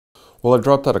Well, I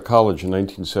dropped out of college in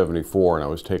 1974 and I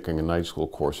was taking a night school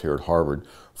course here at Harvard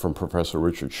from Professor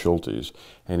Richard Schultes,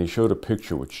 and he showed a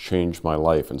picture which changed my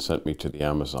life and sent me to the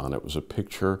Amazon. It was a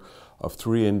picture of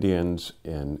three Indians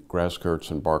in grass skirts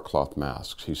and barkcloth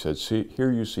masks. He said, "See,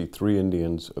 here you see three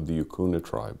Indians of the Yukuna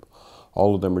tribe.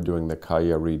 All of them are doing the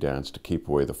Kayari dance to keep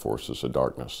away the forces of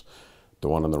darkness. The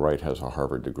one on the right has a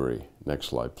Harvard degree." Next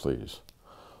slide, please.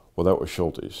 Well, that was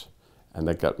Schultes. And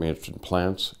that got me interested in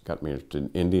plants, got me interested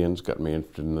in Indians, got me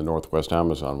interested in the Northwest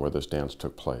Amazon where this dance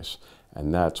took place.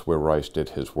 And that's where Rice did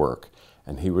his work.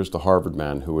 And he was the Harvard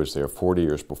man who was there 40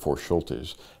 years before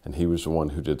Schultes, and he was the one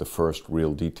who did the first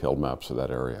real detailed maps of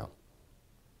that area.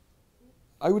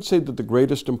 I would say that the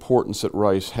greatest importance that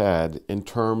Rice had in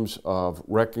terms of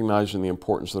recognizing the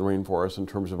importance of the rainforest, in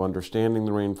terms of understanding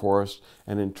the rainforest,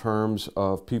 and in terms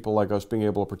of people like us being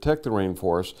able to protect the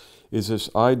rainforest, is this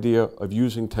idea of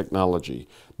using technology.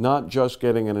 Not just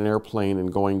getting in an airplane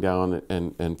and going down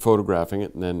and photographing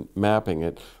it and then mapping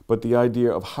it, but the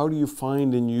idea of how do you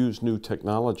find and use new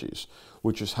technologies,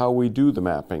 which is how we do the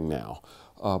mapping now,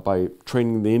 by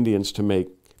training the Indians to make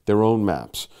their own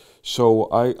maps. So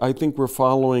I think we're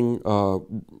following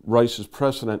Rice's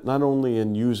precedent, not only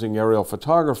in using aerial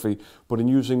photography, but in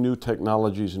using new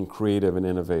technologies in creative and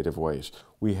innovative ways.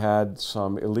 We had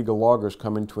some illegal loggers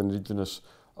come into an indigenous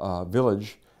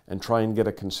village and try and get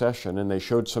a concession, and they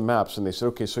showed some maps, and they said,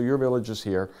 okay, so your village is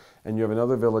here, and you have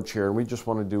another village here, and we just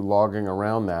want to do logging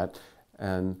around that.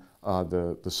 And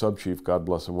the sub-chief, God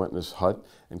bless him, went in his hut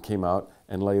and came out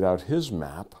and laid out his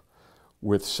map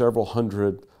with several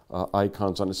hundred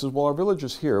icons on it. It says, well, our village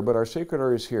is here, but our sacred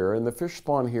area is here, and the fish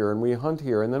spawn here, and we hunt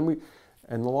here, and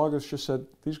the loggers just said,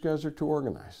 these guys are too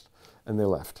organized, and they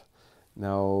left.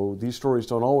 Now, these stories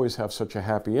don't always have such a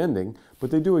happy ending,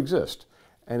 but they do exist,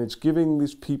 and it's giving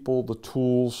these people the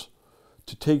tools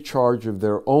to take charge of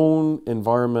their own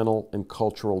environmental and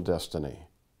cultural destiny.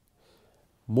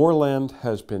 More land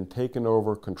has been taken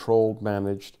over, controlled,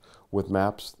 managed with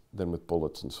maps than with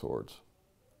bullets and swords.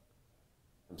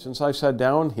 Since I sat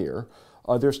down here,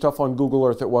 there's stuff on Google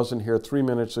Earth that wasn't here 3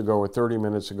 minutes ago or 30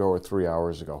 minutes ago or 3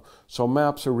 hours ago. So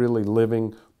maps are really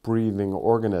living, breathing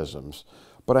organisms.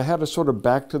 But I had a sort of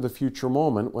back to the future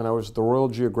moment when I was at the Royal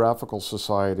Geographical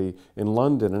Society in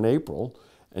London in April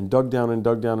and dug down and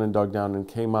dug down and dug down and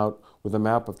came out with a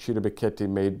map of Chiribikete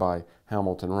made by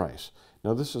Hamilton Rice.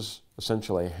 Now this is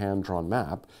essentially a hand-drawn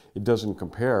map. It doesn't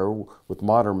compare with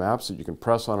modern maps that you can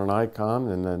press on an icon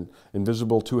and then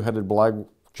invisible two-headed black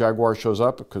jaguar shows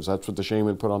up, because that's what the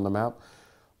shaman put on the map.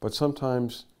 But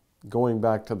sometimes going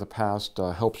back to the past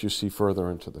helps you see further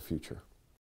into the future.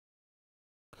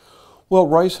 Well,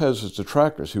 Rice has his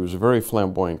detractors. He was a very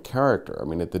flamboyant character. I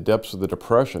mean, at the depths of the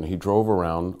Depression, he drove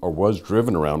around, or was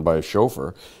driven around by a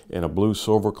chauffeur in a blue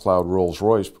Silver Cloud Rolls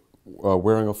Royce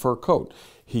wearing a fur coat.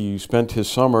 He spent his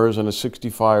summers in a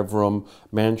 65-room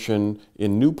mansion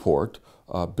in Newport,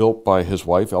 built by his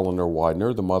wife, Eleanor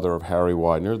Widener, the mother of Harry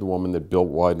Widener, the woman that built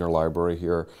Widener Library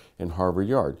here in Harvard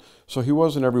Yard. So he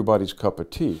wasn't everybody's cup of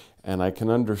tea, and I can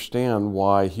understand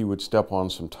why he would step on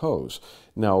some toes.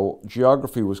 Now,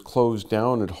 geography was closed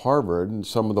down at Harvard, and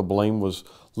some of the blame was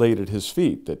laid at his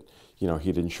feet, that he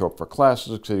didn't show up for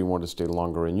classes because he wanted to stay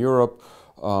longer in Europe.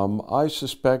 I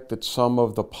suspect that some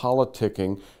of the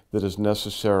politicking that is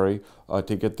necessary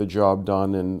to get the job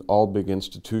done in all big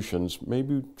institutions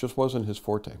maybe just wasn't his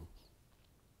forte.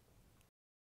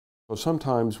 So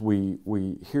sometimes we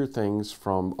hear things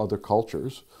from other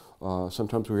cultures.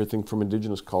 Sometimes we hear things from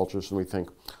indigenous cultures and we think,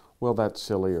 well, that's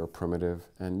silly or primitive.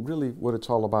 And really what it's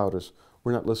all about is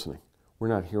we're not listening. We're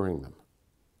not hearing them.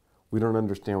 We don't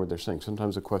understand what they're saying.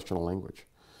 Sometimes a question of language.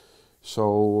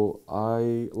 So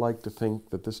I like to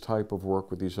think that this type of work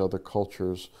with these other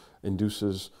cultures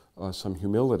induces some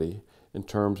humility in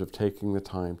terms of taking the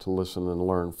time to listen and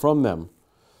learn from them,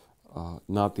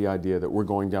 not the idea that we're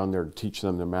going down there to teach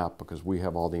them the map because we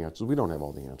have all the answers. We don't have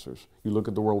all the answers. You look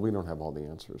at the world, we don't have all the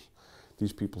answers.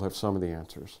 These people have some of the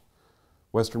answers.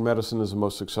 Western medicine is the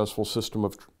most successful system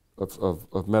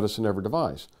of medicine ever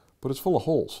devised, but it's full of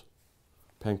holes.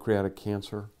 Pancreatic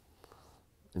cancer,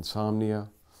 insomnia,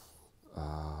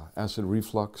 acid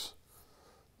reflux,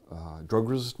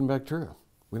 drug-resistant bacteria.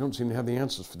 We don't seem to have the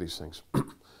answers for these things.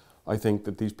 I think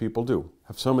that these people do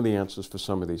have some of the answers for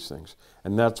some of these things.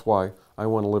 And that's why I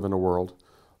want to live in a world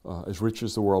as rich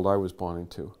as the world I was born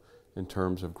into, in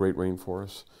terms of great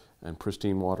rainforests and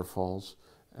pristine waterfalls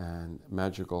and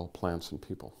magical plants and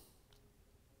people.